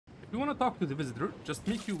If you want to talk to the visitor, just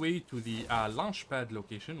make your way to the launch pad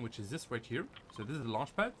location, which is this right here. So this is the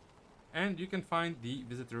launch pad, and you can find the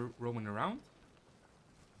visitor roaming around.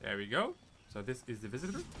 There we go. So this is the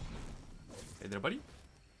visitor. Hey there, buddy.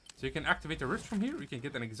 So you can activate a wrist from here. You can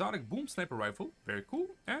get an exotic boom sniper rifle. Very cool.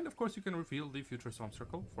 And of course, you can reveal the future storm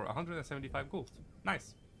circle for 175 gold.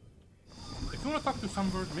 Nice. If you want to talk to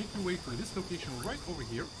Sunbird, make your way to this location right over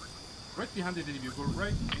here. Right behind the DB, go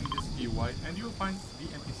right in this GUI, and you will find the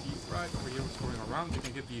NPC right over here scrolling around. You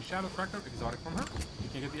can get the Shadow Tracker exotic from her. You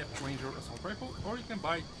can get the Epic Ranger assault rifle, or you can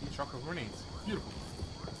buy the Shock of Grenades. Beautiful.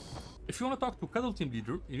 If you want to talk to Cuddle team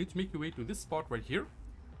leader, you need to make your way to this spot right here,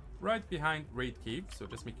 right behind Raid Cave. So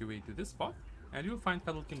just make your way to this spot, and you'll find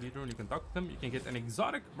Cuddle team leader, and you can talk to them. You can get an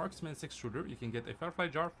exotic Marksman 6 shooter. You can get a Firefly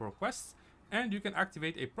jar for quests, and you can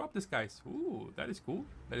activate a prop disguise. Ooh, that is cool.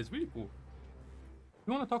 That is really cool. If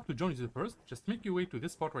you want to talk to Jonesy first, just make your way to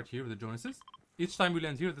this spot right here with the Joneses. Each time you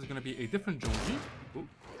land here, there's going to be a different Jonesy. Ooh,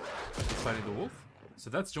 he's fighting the wolf. So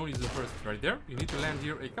that's Jonesy first right there. You need to land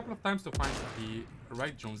here a couple of times to find the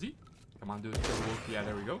right Jonesy. Come on, dude, kill the wolf. Yeah,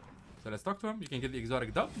 there we go. So let's talk to him. You can get the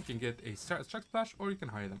exotic dub, you can get a Chug splash, or you can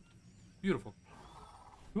hire them. Beautiful.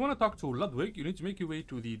 If you want to talk to Ludwig, you need to make your way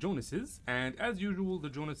to the Joneses, and as usual, the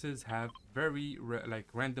Joneses have very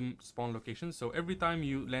random spawn locations. So every time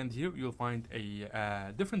you land here, you'll find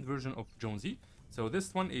a different version of Jonesy. So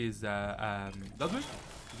this one is Ludwig.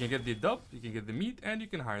 You can get the dub, you can get the meat, and you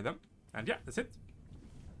can hire them. And yeah, that's it.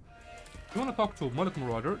 If you want to talk to Mullet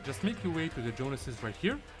Marauder, just make your way to the Joneses right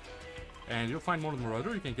here. And you'll find Mullet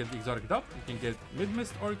Marauder. You can get the exotic dub, you can get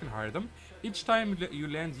mid-mist, or you can hire them. Each time you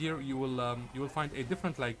land here, you will find a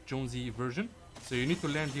different Jonesy version. So you need to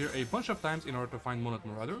land here a bunch of times in order to find Mullet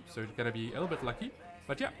Marauder. So you gotta be a little bit lucky.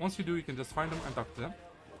 But yeah, once you do, you can just find them and talk to them.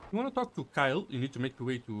 If you want to talk to Kyle, you need to make your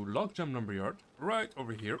way to Logjam Lumberyard, right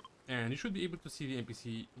over here. And you should be able to see the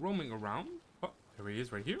NPC roaming around. Oh, there he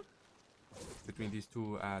is right here, between these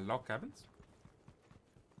two log cabins.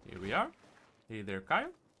 Here we are. Hey there,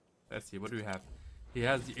 Kyle. Let's see, what do we have? He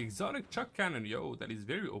has the exotic Chug cannon, yo, that is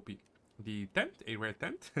very OP. The tent, a rare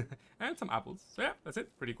tent, and some apples. So yeah, that's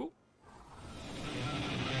it, pretty cool.